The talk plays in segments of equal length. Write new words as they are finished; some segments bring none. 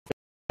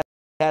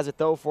Has it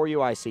though for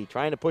UIC,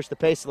 trying to push the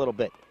pace a little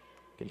bit.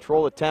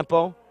 Control the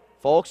tempo.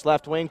 Folks,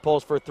 left wing,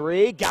 pulls for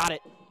three. Got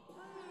it.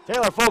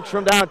 Taylor Folks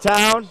from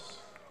downtown.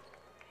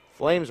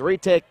 Flames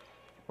retake,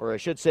 or I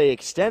should say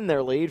extend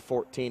their lead,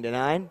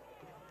 14-9.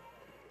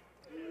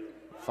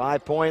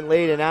 5-point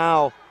lead, and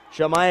now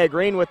Shamaya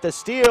Green with the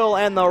steal,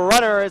 and the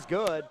runner is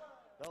good.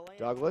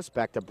 Douglas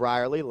back to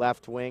Brierly,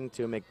 left wing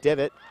to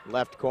McDivitt.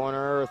 Left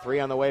corner, three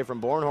on the way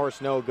from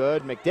Bornhorst, no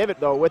good. McDivitt,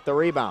 though, with the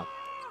rebound.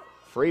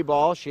 Free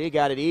ball, she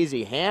got it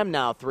easy. Ham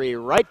now three,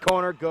 right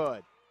corner,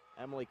 good.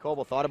 Emily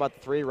Coble thought about the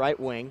three, right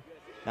wing.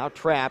 Now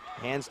trapped,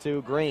 hands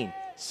to Green.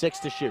 6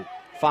 to shoot,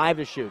 5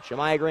 to shoot.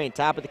 Shamaya Green,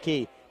 top of the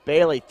key.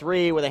 Bailey,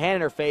 three with a hand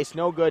in her face,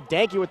 no good.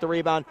 Danke with the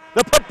rebound.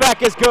 The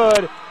putback is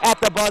good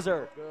at the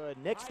buzzer. Good.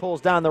 Nix pulls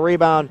down the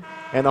rebound,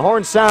 and the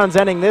horn sounds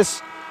ending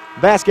this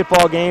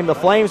basketball game. The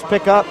Flames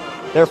pick up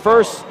their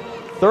first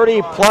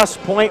 30-plus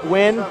point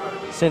win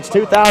since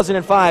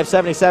 2005,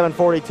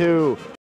 77-42.